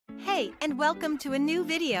Hi, and welcome to a new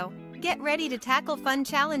video. Get ready to tackle fun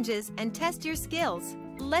challenges and test your skills.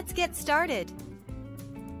 Let's get started.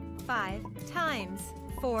 5 times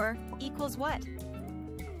 4 equals what?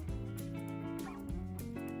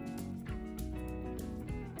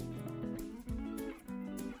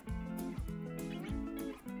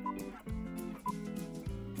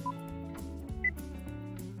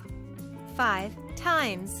 Five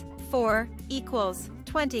times 4 equals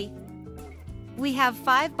 20. We have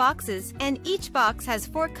 5 boxes, and each box has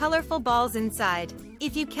 4 colorful balls inside.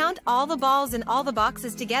 If you count all the balls in all the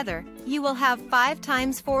boxes together, you will have 5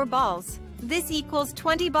 times 4 balls. This equals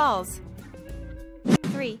 20 balls.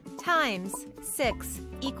 3 times 6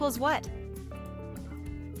 equals what?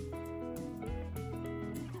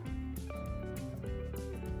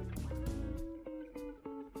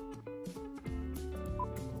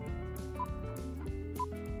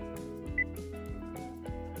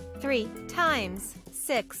 Three times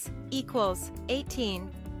 6 equals 18.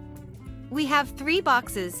 We have 3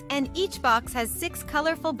 boxes, and each box has 6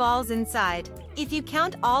 colorful balls inside. If you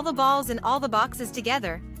count all the balls in all the boxes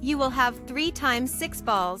together, you will have 3 times 6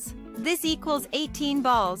 balls. This equals 18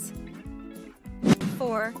 balls.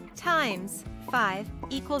 4 times 5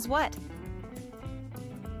 equals what?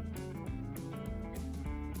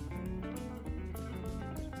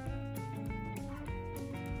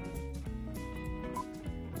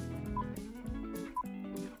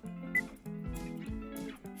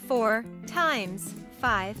 Four times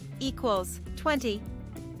 5 equals 20.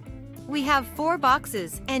 We have 4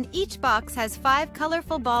 boxes, and each box has 5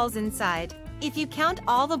 colorful balls inside. If you count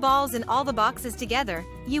all the balls in all the boxes together,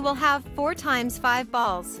 you will have 4 times 5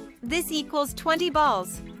 balls. This equals 20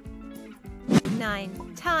 balls.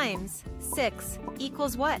 9 times 6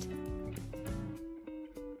 equals what?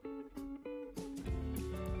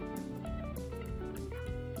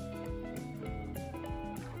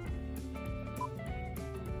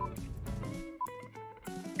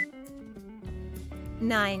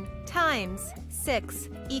 Nine times 6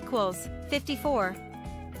 equals 54.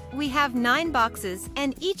 We have 9 boxes,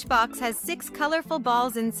 and each box has 6 colorful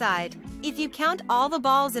balls inside. If you count all the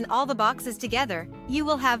balls in all the boxes together, you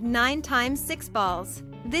will have 9 times 6 balls.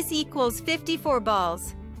 This equals 54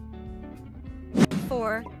 balls.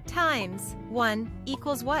 4 times 1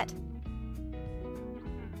 equals what?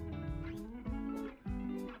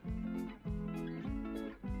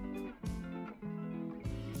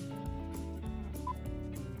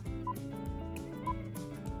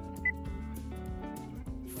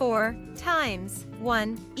 Four times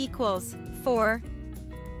 1 equals 4.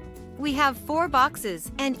 We have 4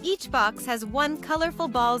 boxes, and each box has 1 colorful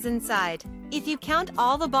balls inside. If you count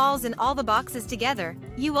all the balls in all the boxes together,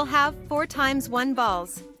 you will have 4 times 1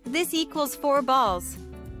 balls. This equals 4 balls.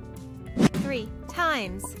 3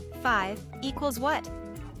 times 5 equals what?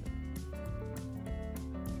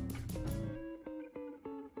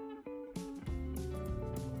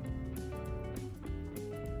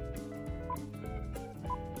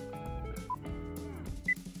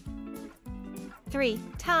 Three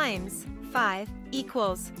times 5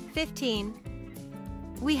 equals 15.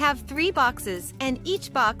 We have 3 boxes, and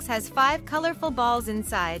each box has 5 colorful balls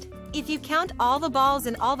inside. If you count all the balls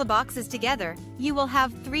in all the boxes together, you will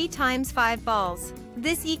have 3 times 5 balls.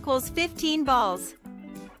 This equals 15 balls.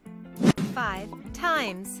 5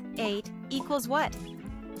 times 8 equals what?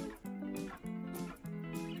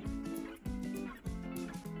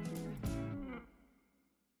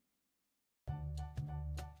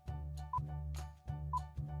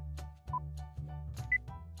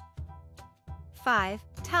 Five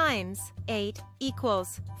times 8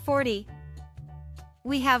 equals 40.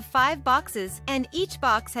 We have 5 boxes, and each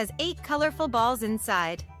box has 8 colorful balls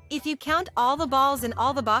inside. If you count all the balls in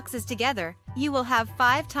all the boxes together, you will have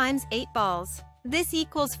 5 times 8 balls. This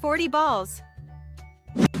equals 40 balls.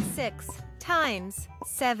 6 times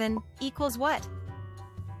 7 equals what?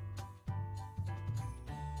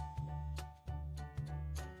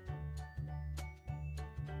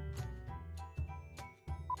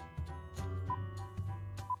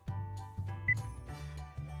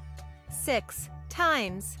 Six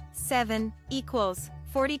times 7 equals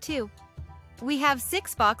 42. We have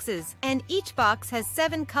 6 boxes, and each box has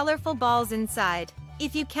 7 colorful balls inside.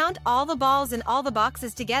 If you count all the balls in all the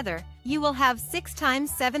boxes together, you will have 6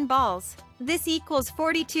 times 7 balls. This equals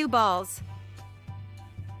 42 balls.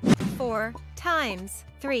 4 times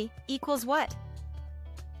 3 equals what?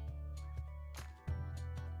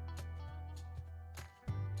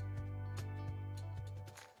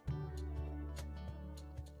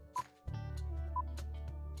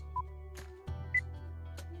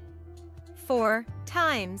 Four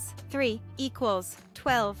times 3 equals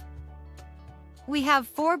 12. We have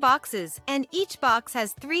 4 boxes, and each box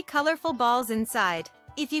has 3 colorful balls inside.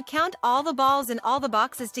 If you count all the balls in all the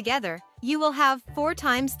boxes together, you will have 4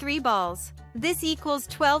 times 3 balls. This equals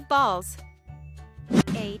 12 balls.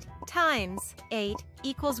 8 times 8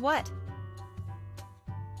 equals what?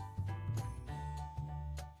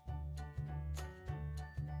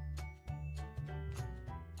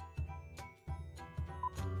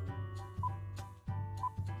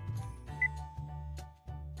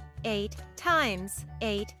 8 times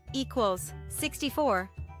 8 equals 64.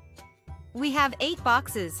 We have 8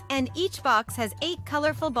 boxes, and each box has 8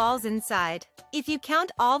 colorful balls inside. If you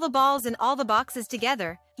count all the balls in all the boxes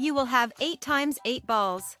together, you will have 8 times 8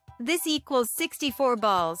 balls. This equals 64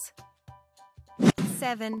 balls.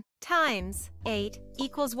 7 times 8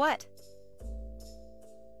 equals what?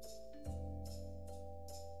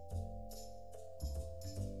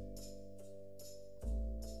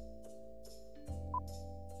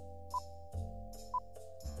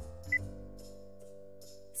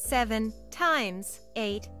 7 times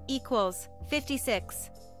 8 equals 56.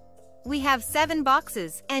 We have 7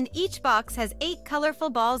 boxes, and each box has 8 colorful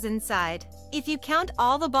balls inside. If you count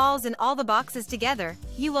all the balls in all the boxes together,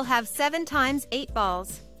 you will have 7 times 8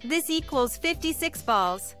 balls. This equals 56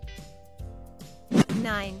 balls.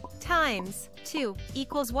 9 times 2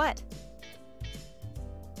 equals what?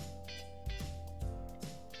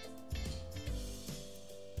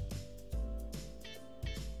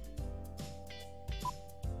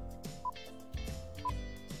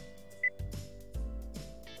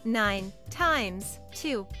 9 times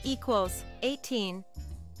 2 equals 18.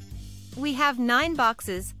 We have 9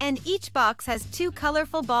 boxes, and each box has 2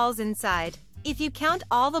 colorful balls inside. If you count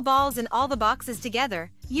all the balls in all the boxes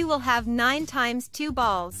together, you will have 9 times 2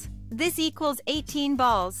 balls. This equals 18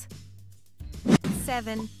 balls.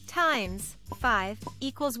 7 times 5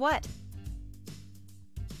 equals what?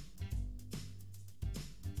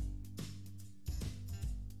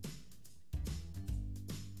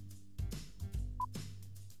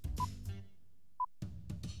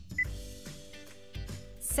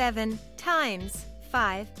 7 times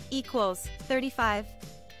 5 equals 35.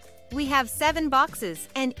 We have 7 boxes,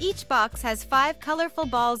 and each box has 5 colorful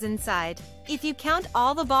balls inside. If you count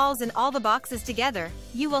all the balls in all the boxes together,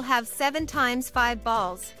 you will have 7 times 5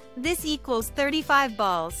 balls. This equals 35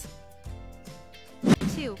 balls.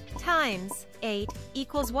 2 times 8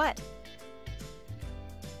 equals what?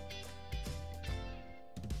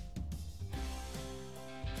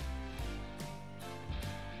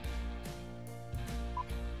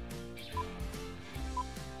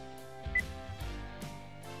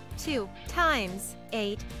 2 times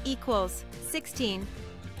 8 equals 16.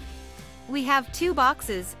 We have 2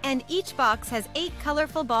 boxes, and each box has 8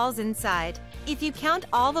 colorful balls inside. If you count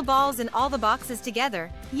all the balls in all the boxes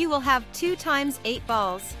together, you will have 2 times 8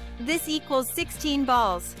 balls. This equals 16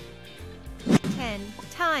 balls. 10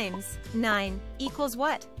 times 9 equals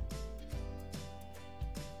what?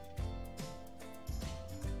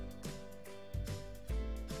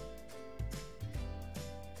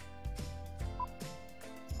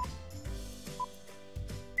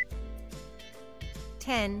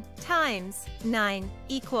 10 times 9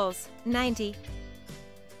 equals 90.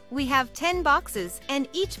 We have 10 boxes, and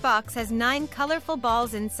each box has 9 colorful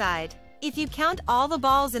balls inside. If you count all the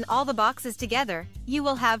balls in all the boxes together, you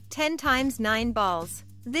will have 10 times 9 balls.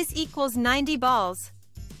 This equals 90 balls.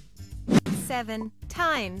 7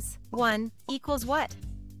 times 1 equals what?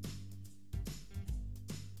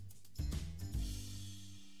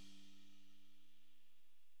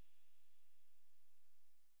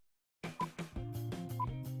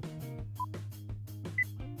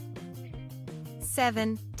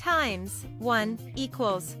 7 times 1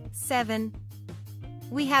 equals 7.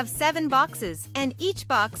 We have 7 boxes, and each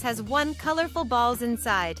box has 1 colorful balls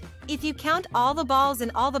inside. If you count all the balls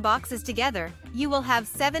in all the boxes together, you will have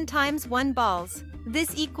 7 times 1 balls.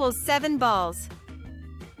 This equals 7 balls.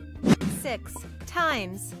 6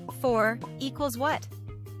 times 4 equals what?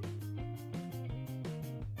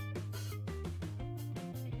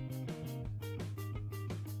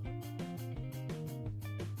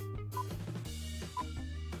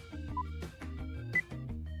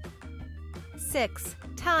 6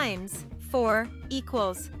 times 4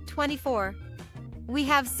 equals 24. We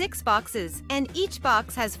have 6 boxes, and each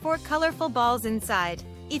box has 4 colorful balls inside.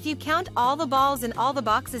 If you count all the balls in all the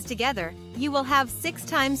boxes together, you will have 6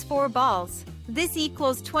 times 4 balls. This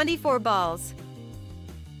equals 24 balls.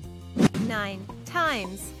 9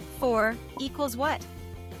 times 4 equals what?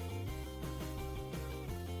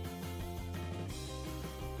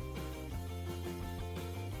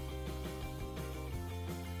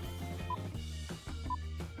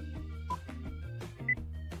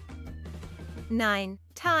 9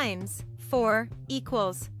 times 4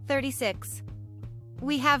 equals 36.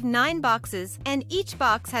 We have 9 boxes, and each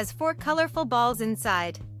box has 4 colorful balls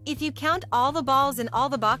inside. If you count all the balls in all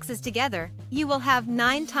the boxes together, you will have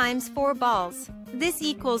 9 times 4 balls. This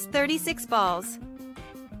equals 36 balls.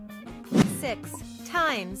 6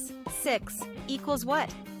 times 6 equals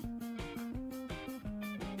what?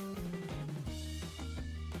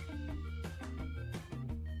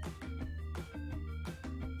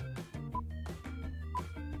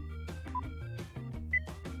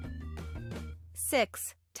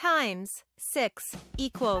 Six times 6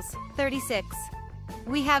 equals 36.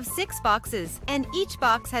 We have 6 boxes, and each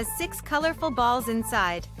box has 6 colorful balls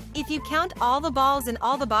inside. If you count all the balls in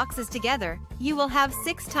all the boxes together, you will have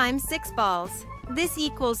 6 times 6 balls. This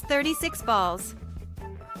equals 36 balls.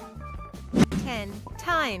 10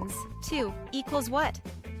 times 2 equals what?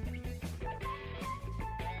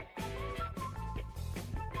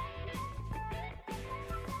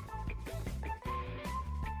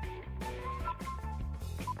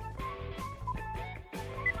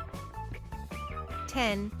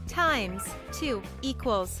 Ten times 2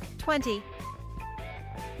 equals 20.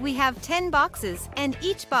 We have 10 boxes, and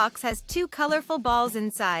each box has 2 colorful balls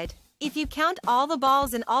inside. If you count all the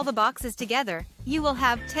balls in all the boxes together, you will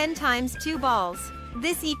have 10 times 2 balls.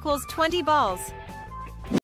 This equals 20 balls.